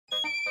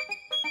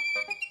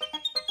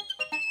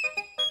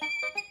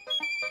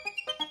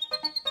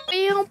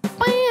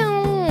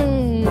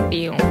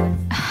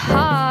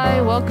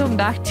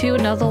back to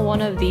another one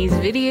of these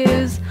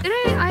videos.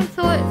 Today I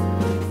thought,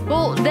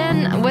 well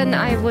then when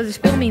I was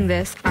filming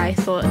this, I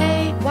thought,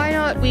 hey, why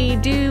not we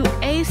do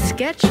a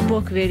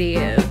sketchbook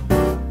video?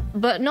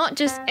 But not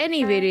just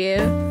any video,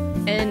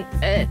 and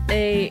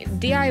a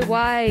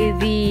DIY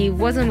the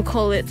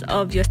whatchamacallit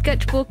of your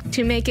sketchbook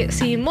to make it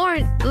seem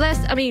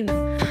less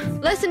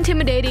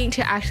intimidating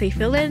to actually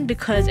fill in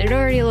because it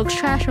already looks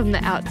trash from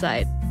the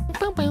outside.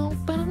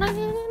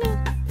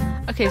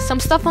 Okay, some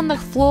stuff on the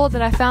floor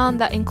that I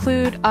found that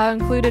included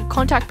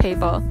contact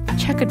paper,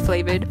 checkered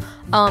flavored,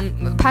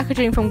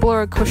 packaging from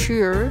Gloria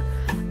Couture,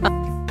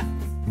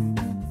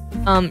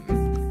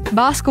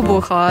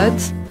 basketball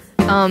cards,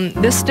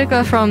 this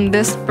sticker from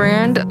this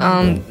brand,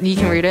 you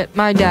can read it,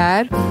 my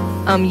dad,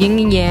 yin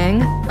and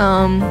yang,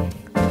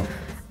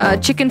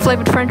 chicken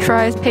flavored french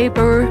fries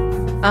paper,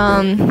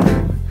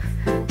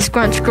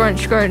 scrunch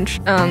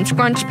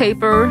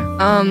paper,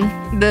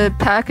 the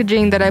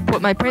packaging that I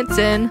put my prints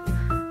in,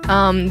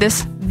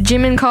 this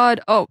Jimin card,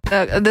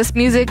 this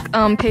music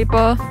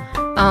paper,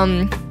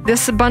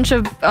 this a bunch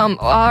of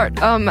art,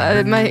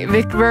 my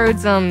Vic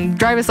Roads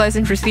driver's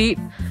license receipt.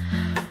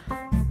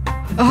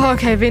 Oh,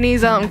 okay,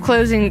 Vinny's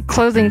closing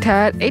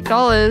tat,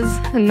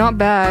 $8, not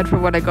bad for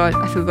what I got.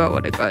 I forgot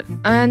what I got,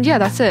 and yeah,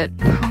 that's it.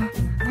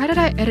 Why did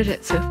I edit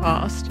it so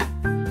fast?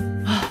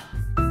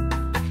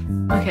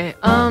 Okay,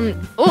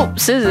 oh,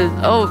 scissors.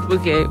 Oh,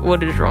 okay,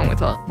 what is wrong with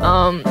that?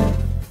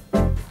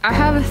 I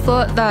have a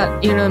thought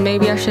that, you know,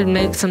 maybe I should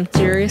make some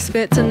serious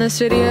bits in this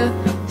video.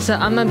 So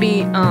I'm gonna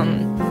be,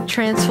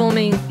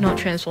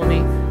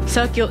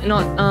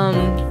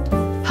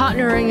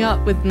 partnering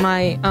up with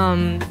my,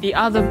 the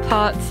other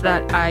parts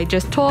that I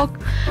just talk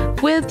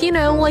with, you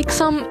know, like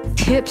some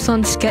tips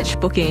on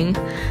sketchbooking.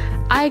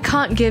 I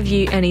can't give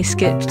you any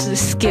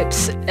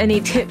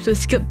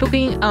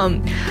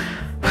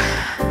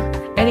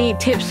any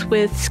tips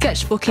with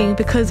sketchbooking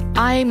because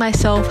I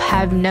myself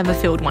have never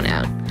filled one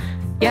out.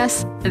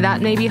 Yes,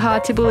 that may be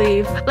hard to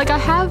believe. Like I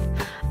have,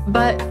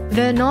 but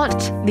they're not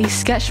these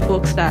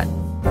sketchbooks that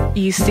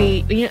you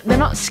see. You know, they're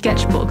not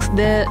sketchbooks.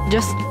 They're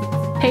just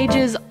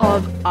pages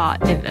of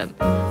art in them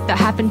that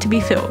happen to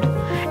be filled.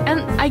 And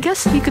I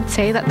guess you could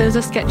say that those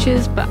are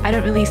sketches, but I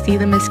don't really see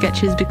them as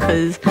sketches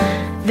because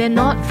they're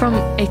not from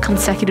a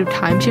consecutive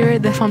time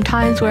period. They're from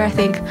times where I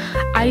think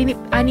I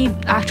need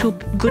actual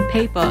good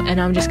paper,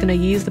 and I'm just gonna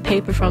use the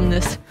paper from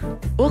this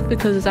book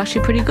because it's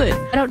actually pretty good.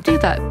 I don't do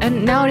that,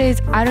 and nowadays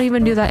I don't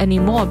even do that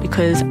anymore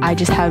because I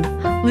just have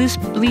loose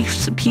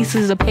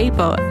pieces of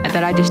paper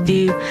that I just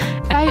do.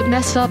 And I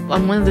mess up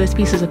on one of those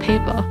pieces of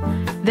paper,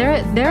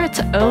 they're its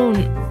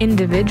own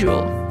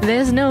individual.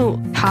 There's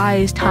no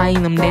ties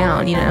tying them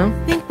down, you know?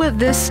 I think with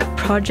this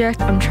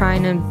project I'm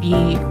trying to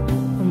be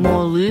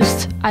more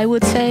loose, I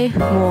would say,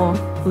 more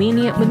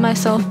lenient with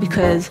myself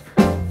because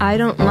I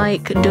don't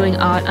like doing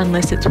art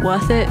unless it's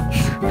worth it.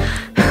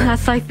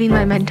 That's like been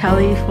my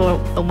mentality for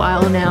a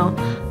while now,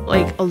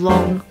 like a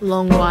long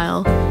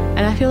while,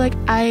 and I feel like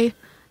I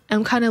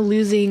am kind of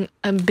losing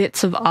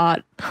bits of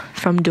art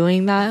from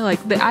doing that. Like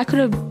I could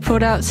have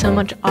put out so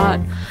much art,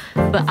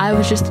 but I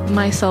was just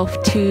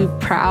myself too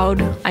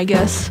proud, I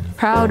guess,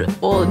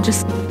 or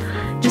just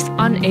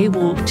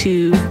unable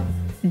to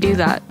do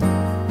that.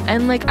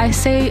 And like I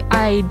say,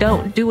 I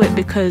don't do it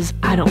because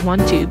I don't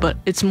want to, but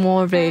it's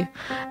more of a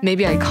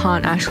maybe I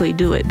can't actually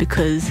do it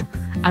because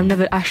I've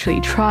never actually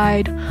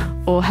tried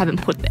or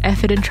haven't put the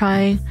effort in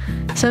trying.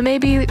 So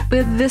maybe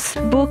with this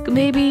book,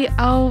 maybe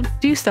I'll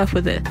do stuff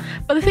with it.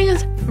 But the thing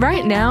is,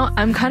 right now,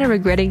 I'm kind of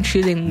regretting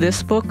choosing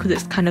this book because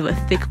it's kind of a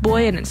thick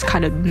boy and it's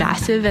kind of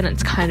massive and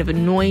it's kind of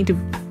annoying to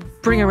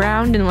bring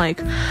around, and like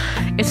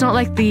it's not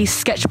like the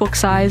sketchbook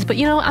size. But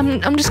you know,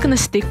 I'm just gonna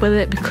stick with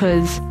it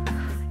because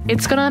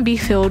it's gonna be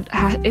filled.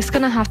 It's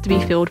gonna have to be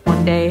filled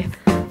one day.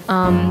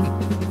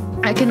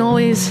 I can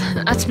always,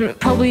 that's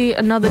probably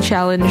another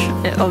challenge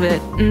of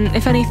it.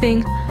 If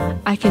anything,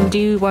 I can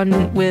do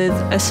one with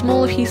a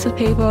smaller piece of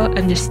paper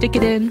and just stick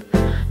it in.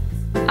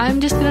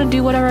 I'm just gonna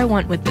do whatever I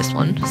want with this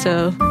one.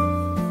 So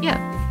yeah,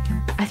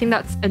 I think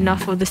that's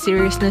enough of the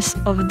seriousness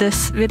of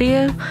this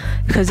video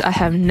because I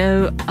have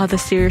no other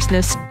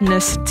seriousness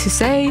to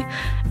say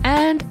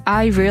and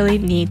I really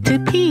need to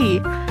pee.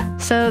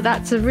 So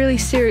that's a really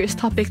serious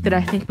topic that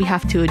I think we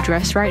have to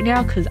address right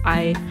now because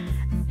I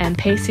am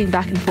pacing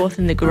back and forth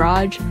in the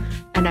garage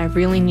and I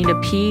really need to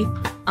pee.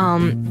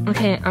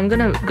 Okay, I'm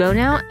gonna go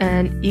now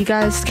and you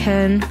guys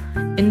can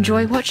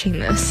enjoy watching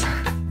this.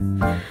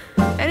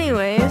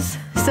 Anyways,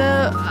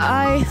 so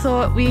I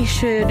thought we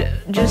should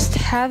just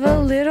have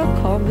a little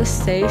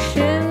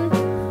conversation.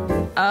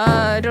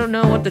 I don't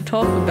know what to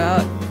talk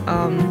about.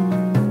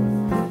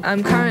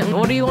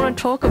 What do you want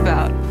to talk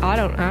about? I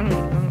don't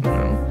know.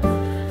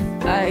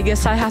 I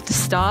guess I have to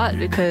start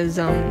because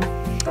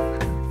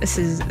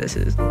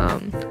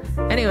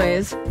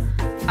anyways,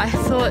 I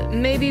thought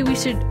maybe we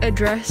should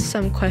address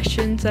some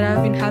questions that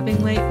I've been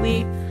having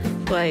lately.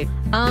 Like,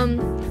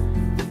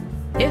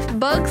 if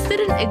bugs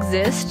didn't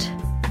exist,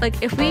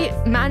 like if we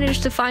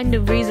managed to find a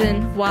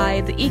reason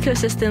why the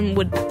ecosystem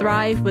would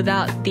thrive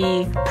without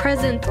the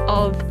presence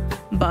of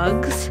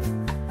bugs,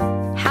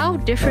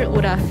 different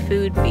would our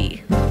food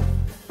be?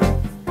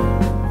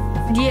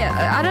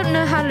 Yeah, I don't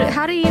know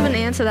how to even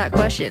answer that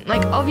question.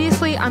 Like,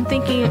 obviously, I'm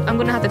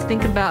gonna have to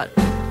think about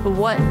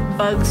what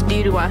bugs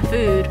do to our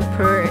food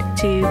for it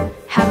to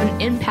have an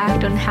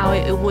impact on how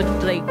it would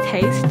like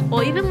taste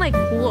or even like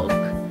look.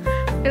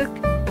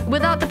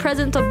 Without the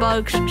presence of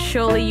bugs,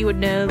 surely you would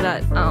know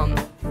that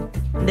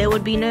there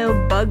would be no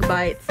bug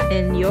bites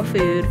in your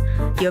food,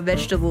 your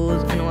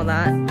vegetables, and all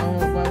that.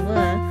 Blah, blah,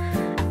 blah.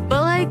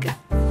 But like,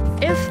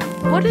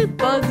 what do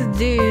bugs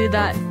do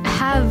that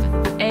have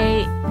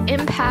a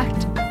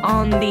impact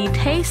on the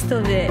taste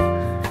of it?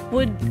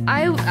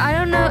 I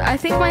don't know. I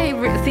think my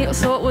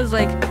thought was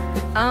like,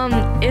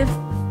 if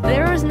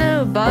there was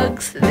no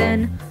bugs,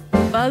 then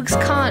bugs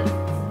can't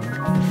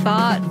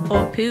fart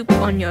or poop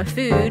on your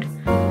food,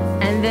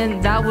 and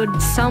then that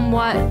would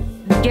somewhat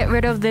get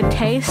rid of the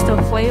taste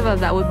or flavor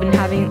that we've been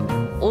having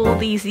all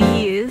these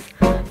years,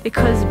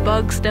 because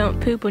bugs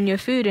don't poop on your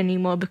food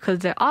anymore because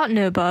there are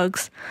no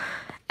bugs.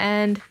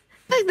 And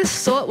like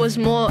this thought was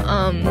more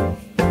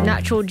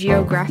Natural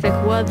Geographic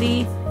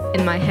worthy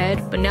in my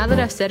head, but now that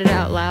I've said it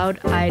out loud,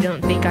 I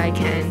don't think I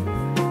can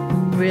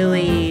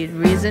really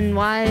reason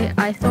why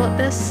I thought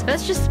this.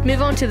 Let's just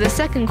move on to the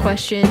second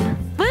question.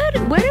 Where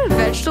do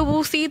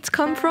vegetable seeds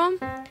come from?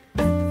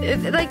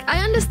 Like,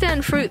 I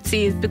understand fruit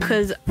seeds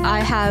because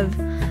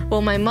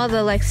my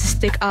mother likes to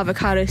stick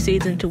avocado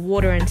seeds into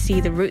water and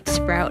see the roots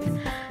sprout.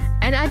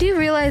 And I do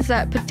realize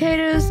that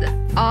potatoes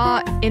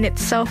are in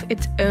itself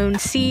its own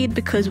seed,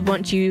 because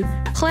once you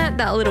plant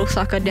that little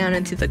sucker down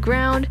into the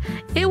ground,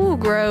 it will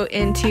grow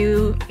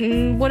into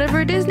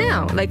whatever it is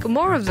now, like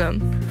more of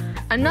them.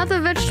 Another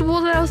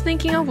vegetable that I was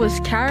thinking of was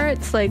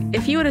carrots. Like,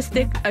 if you were to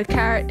stick a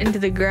carrot into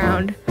the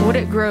ground, would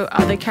it grow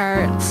other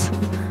carrots?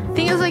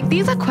 Thing is, like,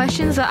 these are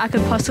questions that I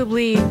could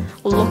possibly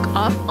look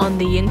up on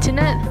the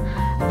internet,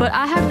 but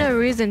I have no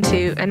reason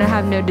to, and I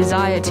have no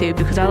desire to,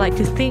 because I like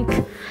to think.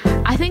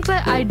 I think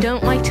that I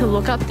don't like to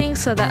look up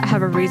things so that I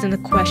have a reason to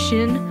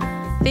question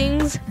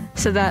things,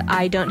 so that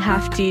I don't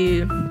have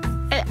to.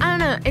 I don't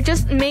know, it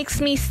just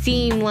makes me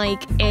seem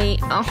like a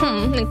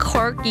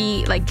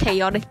quirky, like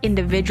chaotic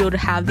individual to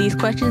have these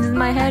questions in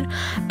my head.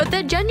 But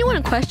they're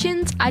genuine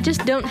questions. I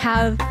just don't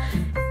have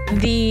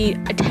the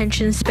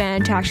attention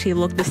span to actually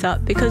look this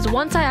up, because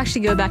once I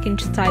actually go back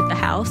inside the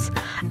house,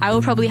 I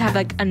will probably have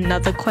like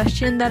another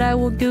question that I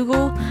will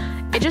Google.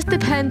 It just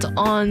depends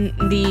on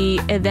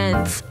the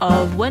events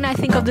of when I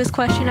think of this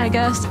question, I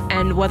guess,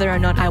 and whether or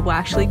not I will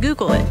actually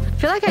Google it. I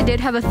feel like I did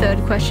have a third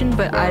question,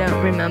 but I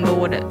don't remember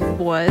what it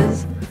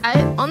was.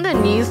 On the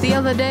news the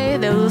other day,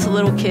 there was this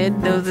little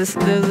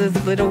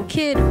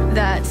kid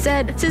that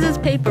said scissors,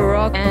 paper,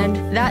 rock, and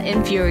that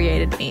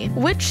infuriated me.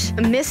 Which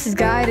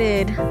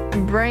misguided,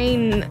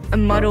 brain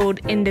muddled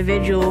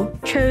individual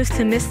chose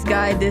to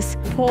misguide this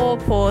poor,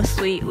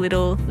 sweet,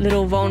 little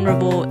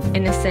vulnerable,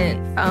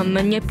 innocent,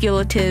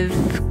 manipulative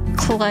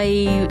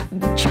clay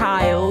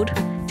child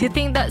to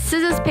think that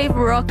scissors, paper,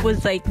 rock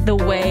was like the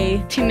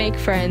way to make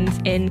friends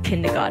in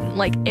kindergarten?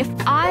 Like, if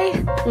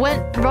I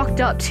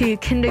rocked up to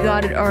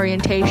kindergarten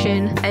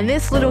orientation and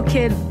this little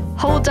kid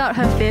holds out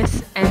her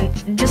fist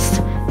and just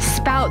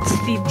spouts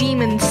the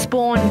demon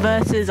spawn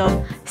verses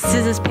of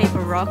scissors,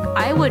 paper, rock,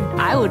 I would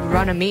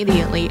run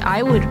immediately.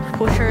 I would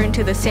push her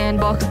into the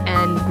sandbox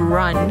and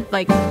run.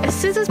 Like,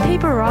 scissors,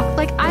 paper, rock,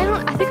 like,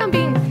 I think I'm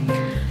being.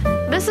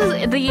 This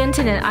is the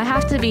internet. I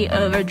have to be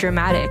over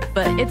dramatic,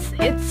 but it's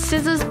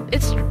scissors.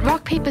 It's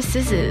rock, paper,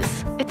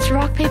 scissors. It's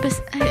rock, paper.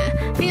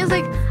 Thing is,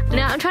 like,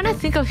 now I'm trying to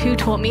think of who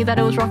taught me that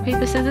it was rock,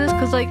 paper, scissors,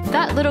 because like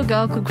that little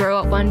girl could grow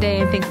up one day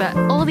and think that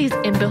all these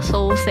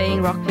imbeciles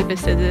saying rock, paper,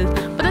 scissors.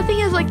 But the thing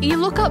is, like, you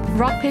look up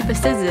rock, paper,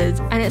 scissors,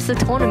 and it's the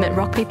tournament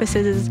rock, paper,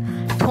 scissors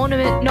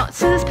tournament, not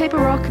scissors, paper,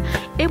 rock.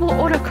 It will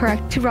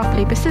autocorrect to rock,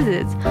 paper,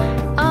 scissors.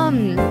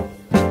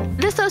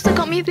 This also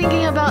got me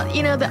thinking about,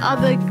 the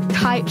other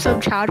types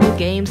of childhood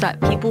games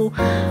that people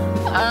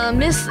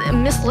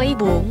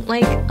mislabel,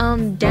 like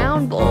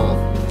down ball.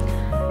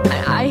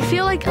 I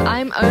feel like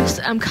I'm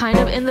kind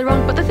of in the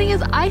wrong, but the thing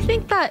is, I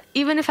think that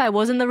even if I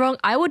was in the wrong,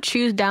 I would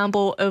choose down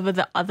ball over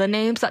the other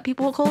names that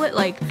people call it,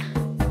 like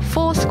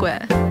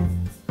Foursquare.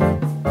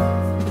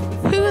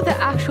 Who the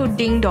actual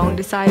ding dong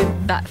decided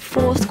that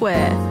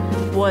Foursquare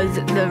was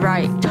the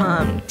right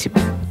term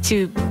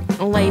to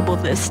label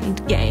this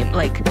game?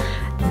 Like,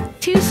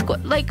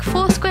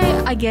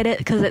 Foursquare, I get it,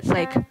 because it's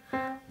like,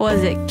 what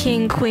is it,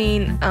 king,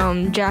 queen,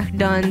 jack,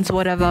 duns,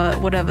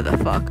 whatever the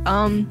fuck.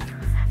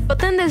 But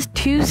then there's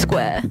two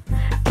square.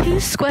 Two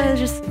square is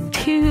just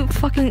too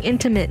fucking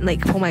intimate,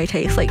 like, for my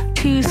taste. Like,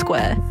 two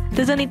square.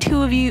 There's only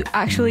two of you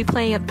actually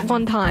playing at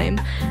one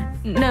time.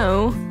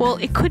 No, well,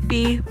 it could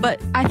be,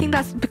 but I think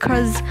that's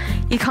because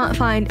you can't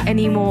find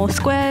any more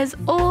squares,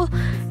 or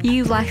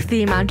you lack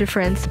the amount of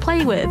friends to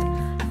play with.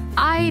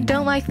 I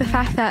don't like the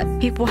fact that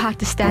people have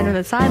to stand on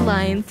the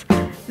sidelines.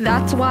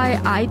 That's why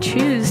I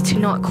choose to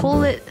not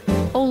call it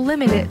or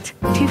limit it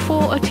to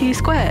 4 or 2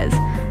 squares.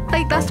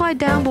 Like, that's why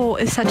down ball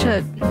is such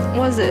a,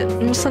 what's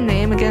the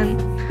name again?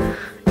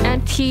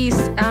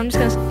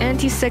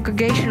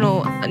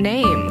 Anti-segregational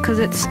name, because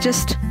it's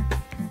just,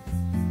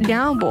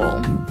 down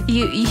ball.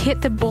 You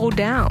hit the ball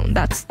down.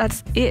 That's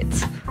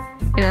it.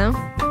 You know?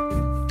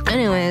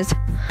 Anyways,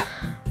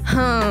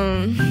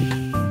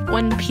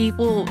 when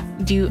people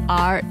do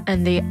art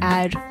and they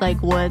add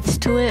like words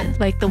to it,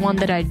 like the one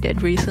that I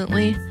did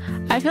recently,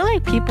 I feel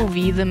like people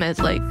view them as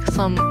like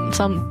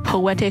some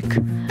poetic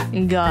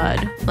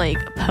god, like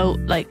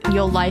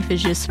your life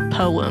is just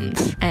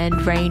poems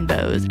and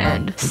rainbows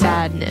and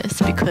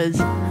sadness, because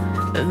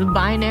the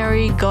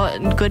binary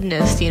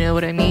goodness, you know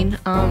what I mean?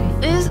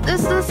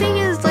 The thing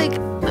is, like,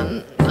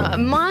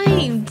 my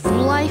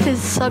life is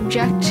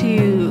subject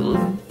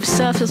to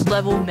surface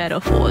level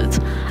metaphors.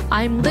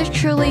 I'm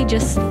literally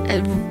just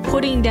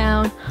putting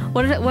down,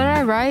 what did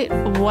I write?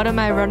 What am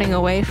I running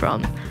away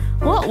from?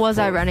 What was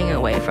I running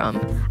away from?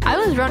 I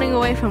was running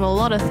away from a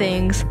lot of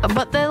things,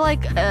 but they're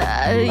like,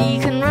 you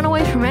can run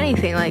away from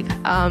anything, like,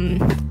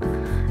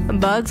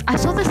 bugs. I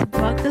saw this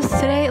bug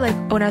today, like,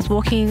 when I was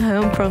walking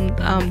home from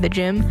the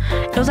gym.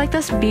 It was like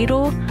this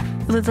beetle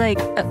with like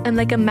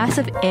a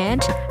massive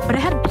ant, but it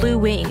had blue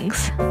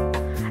wings.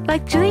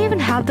 Like, do they even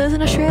have those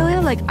in Australia?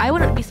 Like, I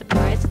wouldn't be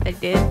surprised if they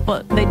did.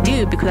 Well, they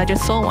do, because I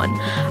just saw one.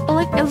 But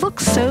like, it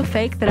looks so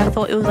fake that I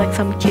thought it was like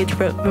some kid's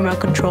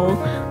remote control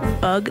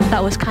bug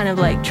that was kind of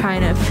like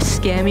trying to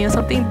scare me or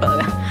something.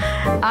 But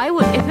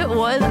if it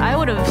was, I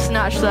would have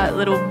snatched that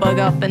little bug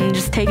up and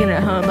just taken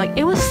it home. Like,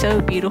 it was so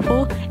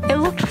beautiful. It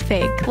looked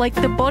fake. Like,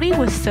 the body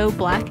was so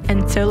black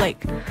and so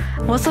like,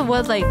 what's the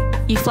word? Like,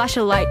 you flash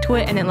a light to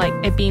it and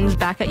it beams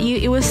back at you.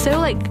 It was so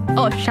like,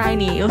 oh,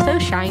 shiny. It was so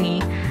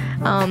shiny.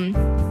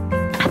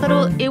 I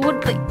thought it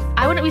would, like,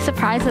 I wouldn't be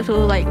surprised if it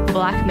was like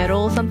black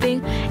metal or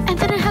something. And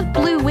then it had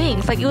blue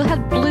wings, like, it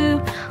had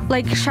blue,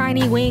 like,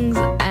 shiny wings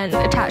and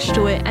attached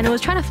to it, and it was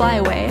trying to fly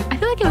away. I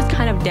feel like it was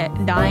kind of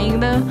dying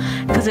though,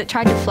 because it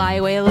tried to fly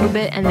away a little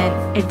bit and then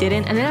it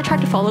didn't, and then I tried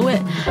to follow it,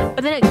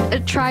 but then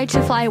it tried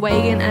to fly away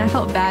again, and I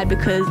felt bad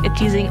because it's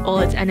using all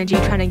its energy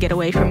trying to get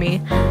away from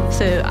me.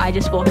 So I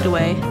just walked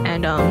away,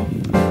 and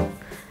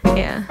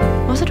yeah.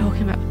 What was I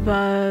talking about?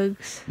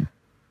 Bugs.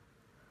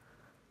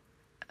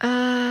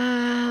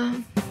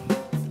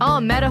 Oh,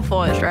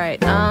 metaphors,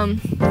 right?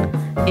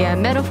 Yeah,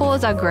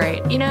 metaphors are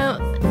great. You know,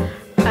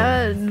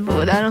 I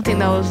don't think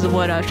that was the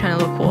word I was trying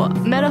to look for.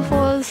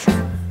 Metaphors,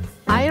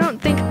 I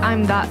don't think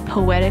I'm that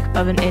poetic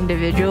of an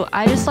individual.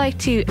 I just like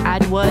to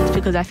add words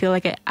because I feel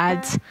like it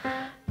adds,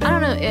 I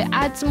don't know, it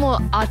adds more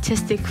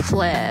artistic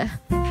flair.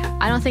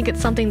 I don't think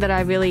it's something that I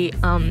really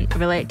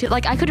relate to.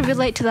 Like, I could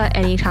relate to that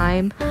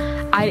anytime.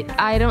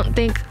 I don't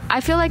think,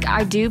 I feel like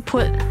I do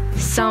put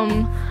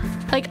some,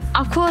 like,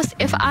 of course,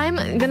 if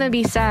I'm gonna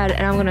be sad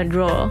and I'm gonna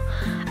draw,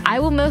 I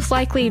will most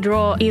likely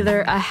draw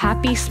either a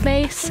happy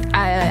face,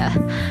 a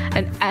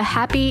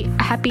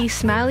happy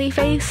smiley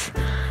face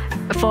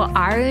for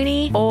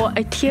irony, or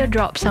a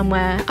teardrop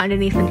somewhere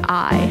underneath an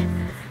eye.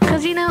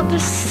 Because, you know,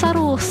 there's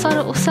subtle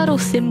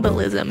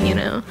symbolism, you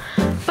know.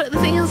 But the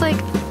thing is, like,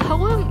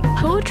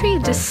 poetry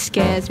just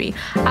scares me.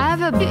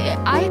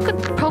 I could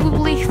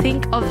probably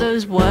think of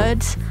those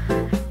words,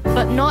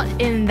 but not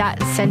in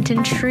that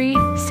sentence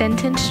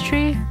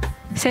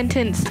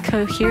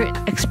coherent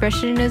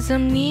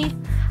expressionism-y,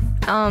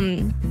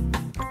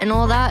 and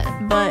all that,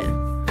 but,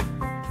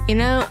 you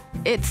know,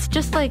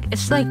 it's like,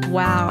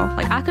 wow,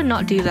 like, I could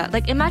not do that.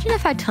 Like, imagine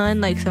if I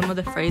turned, like, some of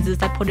the phrases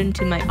I put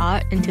into my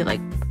art into,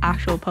 like,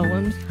 actual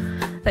poems.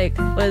 Like,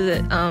 what is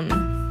it,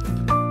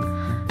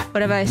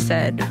 what have I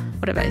said?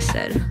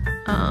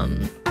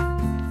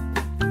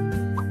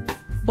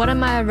 What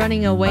am I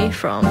running away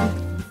from?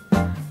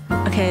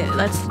 Okay,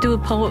 let's do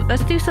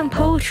some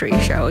poetry,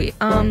 shall we?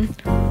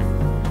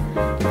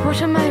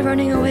 What am I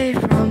running away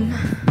from?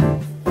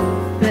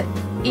 The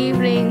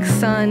evening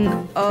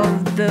sun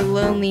of the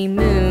lonely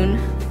moon,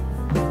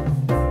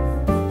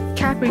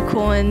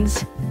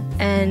 Capricorns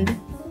and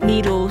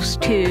needles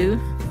too.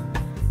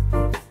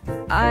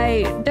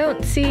 I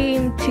don't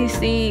seem to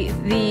see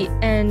the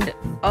end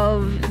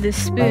of the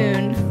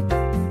spoon.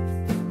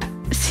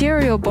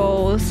 Cereal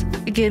bowls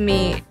give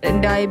me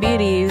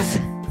diabetes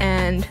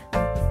and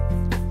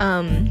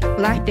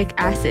lactic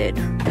acid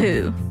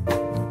poo.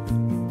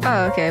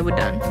 Oh, okay, we're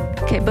done.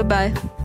 Okay, bye-bye.